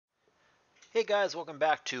Hey guys, welcome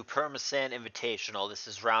back to Permasand Invitational. This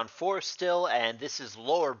is round 4 still, and this is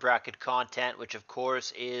lower bracket content, which of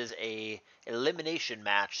course is a elimination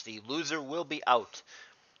match. The loser will be out.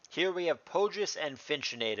 Here we have Pohjis and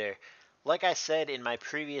Finchinator. Like I said in my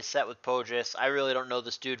previous set with Pohjis, I really don't know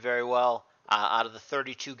this dude very well. Out of the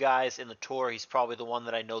 32 guys in the tour, he's probably the one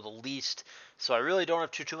that I know the least. So I really don't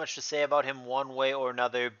have too much to say about him one way or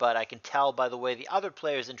another, but I can tell by the way the other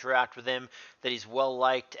players interact with him that he's well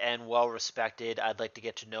liked and well respected. I'd like to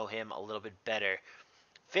get to know him a little bit better.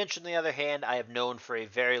 Finch, on the other hand, I have known for a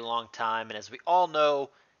very long time, and as we all know,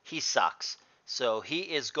 he sucks. So he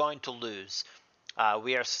is going to lose.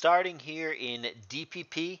 We are starting here in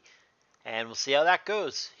DPP, and we'll see how that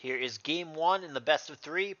goes. Here is game 1 in the best of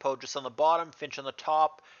 3. Pohjis on the bottom, Finch on the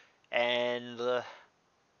top, and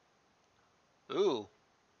ooh,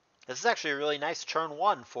 this is actually a really nice turn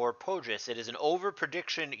 1 for Pohjis. It is an over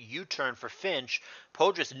prediction U-turn for Finch.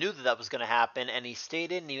 Pohjis knew that was going to happen, and he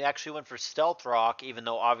stayed in, and he actually went for Stealth Rock, even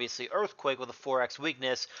though obviously Earthquake with a 4x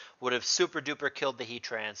weakness would have super duper killed the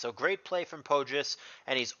Heatran. So great play from Pohjis,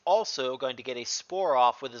 and he's also going to get a Spore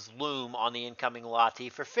off with his Loom on the incoming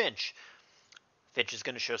Lati for Finch. Finch is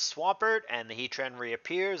going to show Swampert, and the Heatran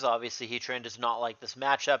reappears. Obviously, Heatran does not like this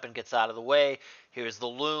matchup and gets out of the way. Here's the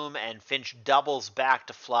Loom, and Finch doubles back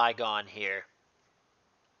to Flygon here.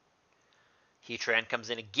 Heatran comes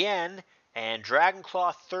in again, and Dragon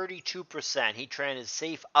Claw 32%. Heatran is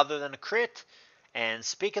safe other than a crit. And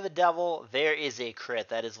speak of the devil, there is a crit.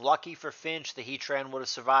 That is lucky for Finch. The Heatran would have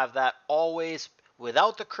survived that always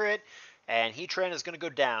without the crit. And Heatran is going to go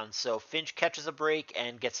down, so Finch catches a break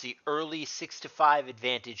and gets the early 6-5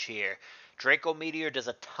 advantage here. Draco Meteor does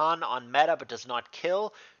a ton on meta, but does not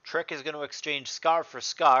kill. Trick is going to exchange Scarf for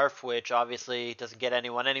Scarf, which obviously doesn't get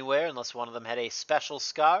anyone anywhere unless one of them had a special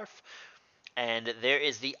Scarf. And there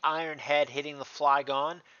is the Iron Head hitting the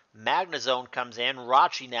Flygon. Magnezone comes in.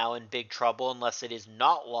 Rachi now in big trouble unless it is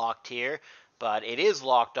not locked here. But it is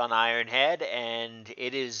locked on Iron Head, and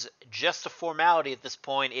it is just a formality at this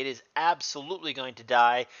point. It is absolutely going to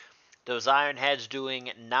die. Those Iron Heads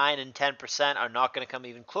doing 9 and 10% are not going to come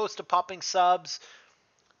even close to popping subs.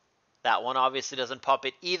 That one obviously doesn't pop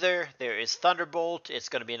it either. There is Thunderbolt. It's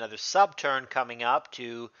going to be another sub turn coming up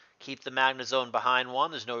to keep the Magnezone behind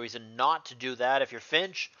one. There's no reason not to do that if you're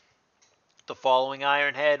Finch. The following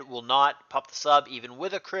Iron Head will not pop the sub even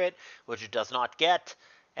with a crit, which it does not get.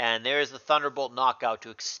 And there is the Thunderbolt knockout to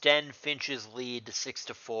extend Finch's lead to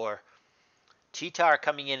 6-4. T-Tar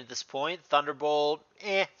coming in at this point. Thunderbolt,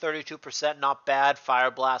 32%, not bad. Fire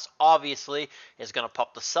Blast, obviously, is going to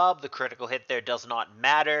pop the sub. The critical hit there does not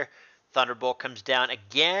matter. Thunderbolt comes down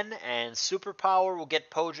again, and Superpower will get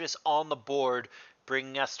Pohjis on the board,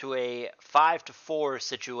 bringing us to a 5-4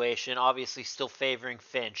 situation, obviously still favoring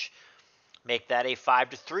Finch. Make that a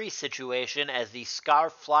 5-3 situation as the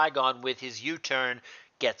Scarf Flygon with his U-turn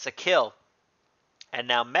gets a kill. And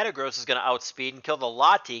now Metagross is going to outspeed and kill the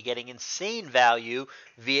Lati, getting insane value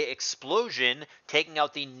via Explosion, taking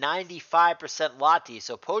out the 95% Lati.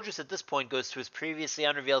 So Pohjis at this point goes to his previously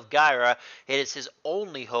unrevealed Gyra. It is his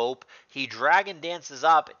only hope. He Dragon Dances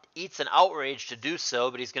up, eats an Outrage to do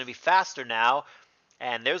so, but he's going to be faster now.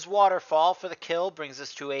 And there's Waterfall for the kill, brings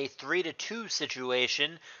us to a 3-2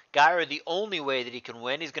 situation. Gyra the only way that he can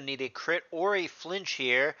win. He's going to need a crit or a flinch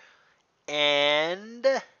here. And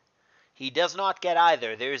he does not get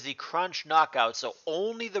either. There's the Crunch knockout, so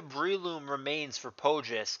only the Breloom remains for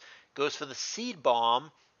Pohjis. Goes for the Seed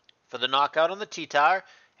Bomb for the knockout on the T-Tar,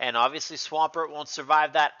 and obviously Swampert won't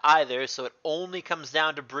survive that either, so it only comes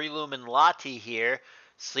down to Breloom and Lati here.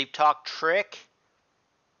 Sleep Talk Trick.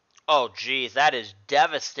 Oh, geez, that is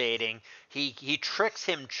devastating. He tricks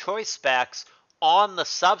him Choice Specs on the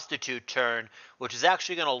Substitute turn, which is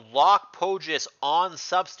actually going to lock Pohjis on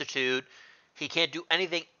Substitute. He can't do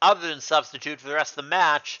anything other than Substitute for the rest of the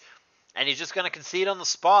match, and he's just going to concede on the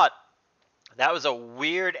spot. That was a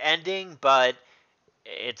weird ending, but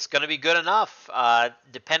it's going to be good enough.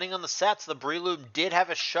 Depending on the sets, the Breloom did have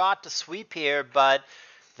a shot to sweep here, but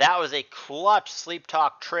that was a clutch Sleep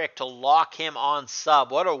Talk trick to lock him on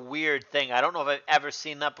sub. What a weird thing. I don't know if I've ever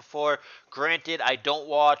seen that before. Granted, I don't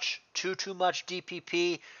watch too much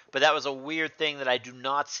DPP, but that was a weird thing that I do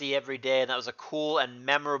not see every day, and that was a cool and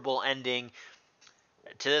memorable ending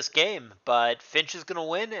to this game. But Finch is going to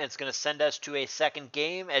win, and it's going to send us to a second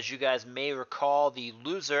game. As you guys may recall, the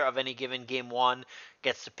loser of any given game 1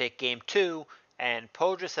 gets to pick game 2, and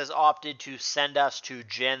Pohjis has opted to send us to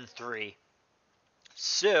Gen 3.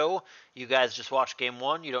 So, you guys just watched game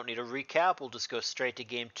 1. You don't need a recap. We'll just go straight to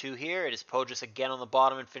game 2 here. It is Pohjis again on the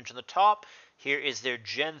bottom and Finch on the top. Here is their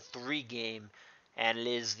Gen 3 game. and it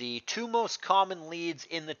is the two most common leads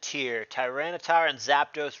in the tier, Tyranitar and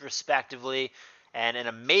Zapdos respectively, and an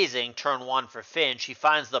amazing turn 1 for Finch. He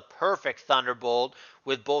finds the perfect Thunderbolt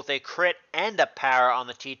with both a crit and a para on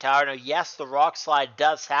the T-Tower. Now, yes, the Rock Slide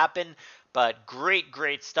does happen, but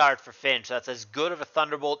great start for Finch. That's as good of a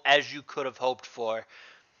Thunderbolt as you could have hoped for.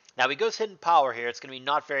 Now he goes Hidden Power here. It's going to be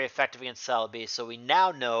not very effective against Celebi, so we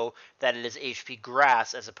now know that it is HP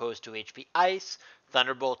Grass as opposed to HP Ice.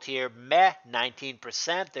 Thunderbolt here, meh,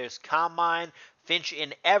 19%. There's Calm Mind. Finch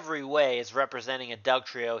in every way is representing a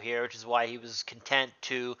Dugtrio here, which is why he was content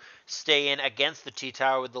to stay in against the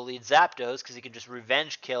T-Tower with the lead Zapdos, because he can just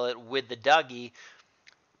revenge kill it with the Dougie.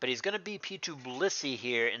 But he's going to be P2 Blissey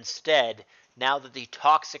here instead. Now that the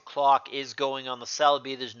Toxic Clock is going on the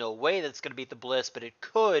Celebi, there's no way that it's going to beat the Bliss, but it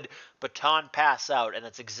could Baton Pass out, and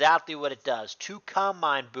that's exactly what it does. 2 Calm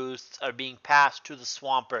Mind boosts are being passed to the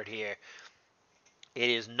Swampert here. It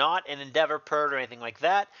is not an Endeavor Pert or anything like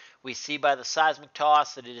that. We see by the Seismic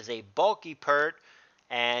Toss that it is a bulky Pert,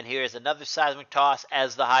 and here is another Seismic Toss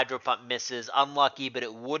as the Hydro Pump misses. Unlucky, but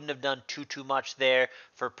it wouldn't have done too much there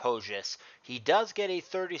for Pohjis. He does get a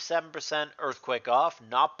 37% Earthquake off,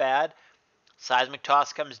 not bad. Seismic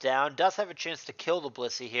Toss comes down, does have a chance to kill the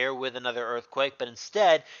Blissey here with another Earthquake, but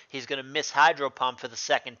instead he's going to miss Hydro Pump for the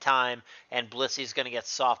second time, and Blissey's going to get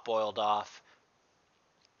soft-boiled off.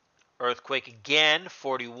 Earthquake again,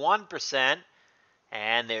 41%,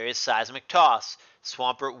 and there is Seismic Toss.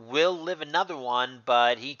 Swampert will live another one,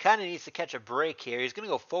 but he kind of needs to catch a break here. He's going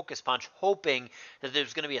to go Focus Punch, hoping that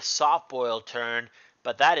there's going to be a soft-boiled turn,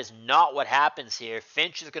 but that is not what happens here.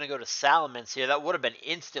 Finch is going to go to Salamence here. That would have been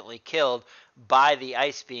instantly killed by the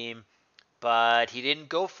Ice Beam, but he didn't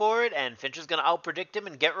go for it, and Finch is going to outpredict him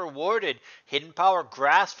and get rewarded. Hidden Power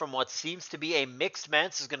Grass from what seems to be a mixed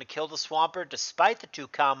Mence is going to kill the Swampert despite the 2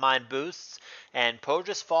 Calm Mind boosts, and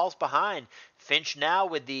Pohjis falls behind. Finch now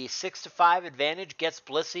with the 6-5 advantage gets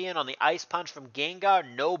Blissey in on the Ice Punch from Gengar.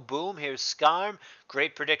 No boom. Here's Skarm.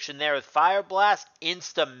 Great prediction there with Fire Blast.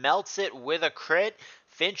 Insta melts it with a crit.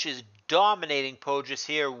 Finch is dominating Pohjis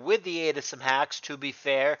here with the aid of some hacks, to be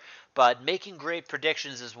fair, but making great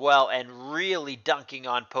predictions as well and really dunking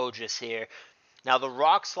on Pohjis here. Now, the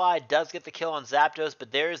Rock Slide does get the kill on Zapdos,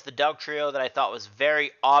 but there is the Dugtrio that I thought was very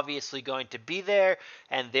obviously going to be there,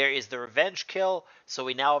 and there is the Revenge kill. So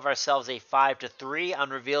we now have ourselves a 5-3 on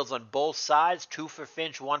reveals on both sides, 2 for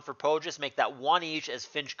Finch, 1 for Pohjis. Make that 1 each as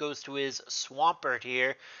Finch goes to his Swampert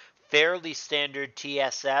here. Fairly standard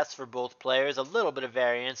TSS for both players, a little bit of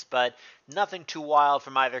variance, but nothing too wild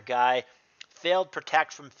from either guy. Failed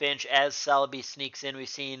Protect from Finch as Celebi sneaks in. We've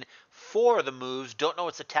seen 4 of the moves. Don't know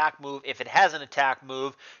its attack move. If it has an attack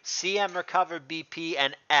move, CM Recover, BP,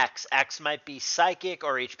 and X. X might be Psychic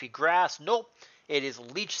or HP Grass. Nope, it is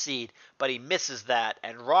Leech Seed, but he misses that.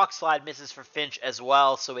 And Rock Slide misses for Finch as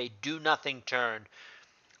well, so a do-nothing turn.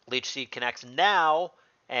 Leech Seed connects now,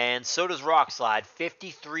 and so does Rock Slide,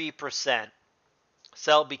 53%.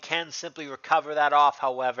 Celebi can simply recover that off,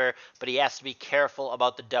 however, but he has to be careful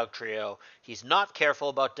about the Dugtrio. He's not careful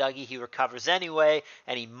about Dougie. He recovers anyway,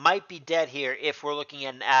 and he might be dead here if we're looking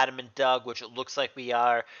at an Adamant Dug, which it looks like we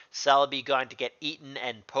are. Celebi going to get eaten,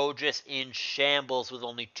 and Pohjis in shambles with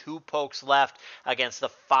only 2 pokes left against the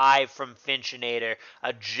 5 from Finchinator.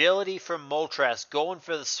 Agility from Moltres going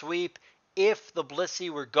for the sweep. If the Blissey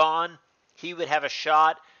were gone, he would have a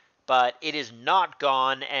shot, but it is not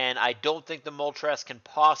gone, and I don't think the Moltres can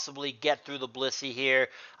possibly get through the Blissey here.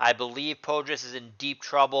 I believe Pohjis is in deep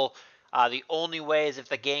trouble. The only way is if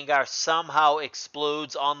the Gengar somehow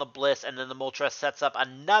explodes on the Bliss, and then the Moltres sets up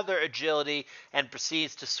another agility and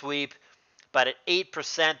proceeds to sweep. But at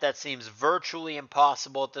 8%, that seems virtually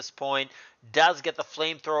impossible at this point. Does get the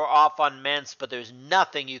Flamethrower off on Mence, but there's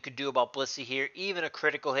nothing you can do about Blissey here. Even a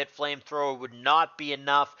critical hit Flamethrower would not be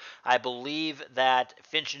enough. I believe that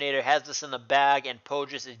Finchinator has this in the bag, and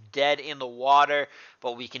Pohjis is dead in the water.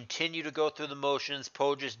 But we continue to go through the motions.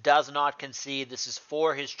 Pohjis does not concede. This is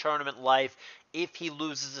for his tournament life. If he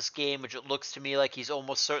loses this game, which it looks to me like he's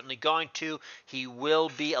almost certainly going to, he will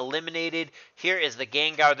be eliminated. Here is the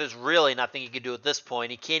Gengar. There's really nothing he can do at this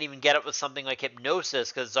point. He can't even get it with something like Hypnosis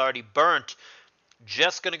because it's already burnt.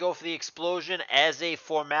 Just going to go for the explosion as a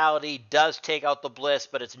formality. Does take out the Bliss,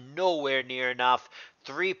 but it's nowhere near enough.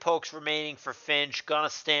 3 pokes remaining for Finch. Gonna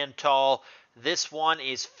stand tall. This one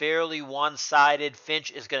is fairly one-sided.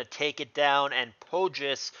 Finch is going to take it down, and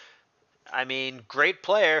Pohjis, I mean, great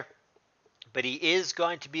player, but he is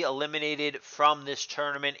going to be eliminated from this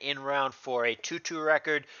tournament in round 4. A 2-2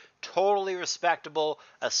 record, totally respectable,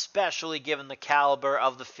 especially given the caliber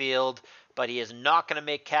of the field, but he is not going to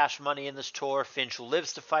make cash money in this tour. Finch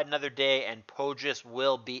lives to fight another day, and Pohjis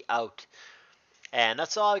will be out. And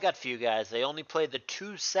that's all I got for you guys. They only played the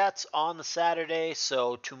 2 sets on the Saturday,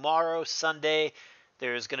 so tomorrow, Sunday,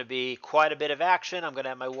 there's going to be quite a bit of action. I'm going to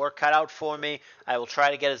have my work cut out for me. I will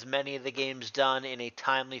try to get as many of the games done in a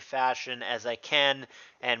timely fashion as I can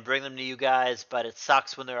and bring them to you guys, but it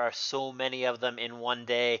sucks when there are so many of them in one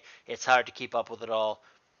day. It's hard to keep up with it all.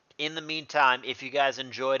 In the meantime, if you guys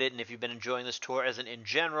enjoyed it and if you've been enjoying this tour as in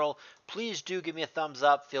general, please do give me a thumbs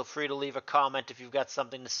up. Feel free to leave a comment if you've got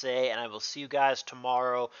something to say, and I will see you guys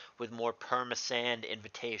tomorrow with more Permasand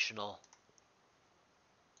Invitational.